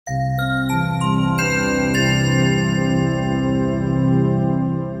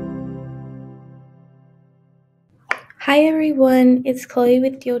Hi everyone, it's Chloe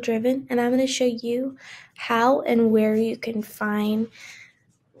with DealDriven, and I'm going to show you how and where you can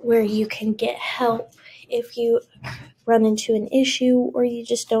get help if you run into an issue or you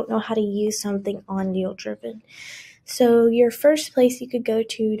just don't know how to use something on DealDriven. So your first place you could go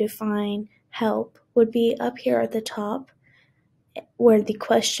to find help would be up here at the top where the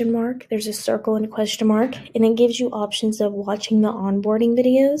question mark, there's a circle and a question mark, and it gives you options of watching the onboarding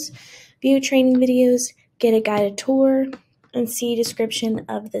videos, view training videos, get a guided tour, and see description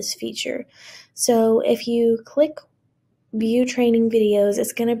of this feature. So if you click view training videos,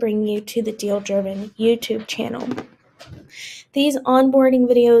 it's going to bring you to the DealDriven YouTube channel. These onboarding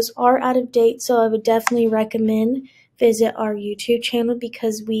videos are out of date, so I would definitely recommend visit our YouTube channel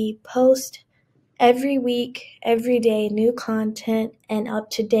because we post every week, every day, new content and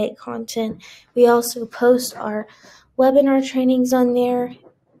up-to-date content. We also post our webinar trainings on there,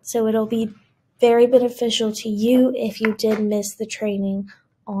 so it'll be very beneficial to you if you did miss the training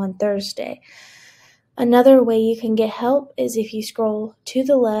on Thursday. Another way you can get help is if you scroll to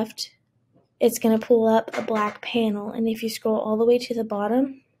the left, it's going to pull up a black panel, and if you scroll all the way to the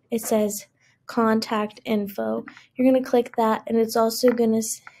bottom, it says contact info. You're going to click that, and it's also going to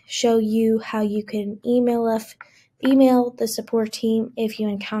show you how you can email the support team if you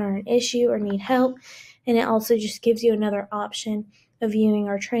encounter an issue or need help, and it also just gives you another option of viewing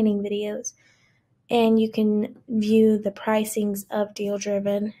our training videos. And you can view the pricings of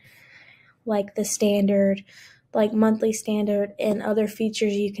DealDriven, like the standard, like monthly standard, and other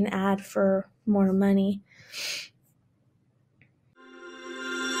features you can add for more money.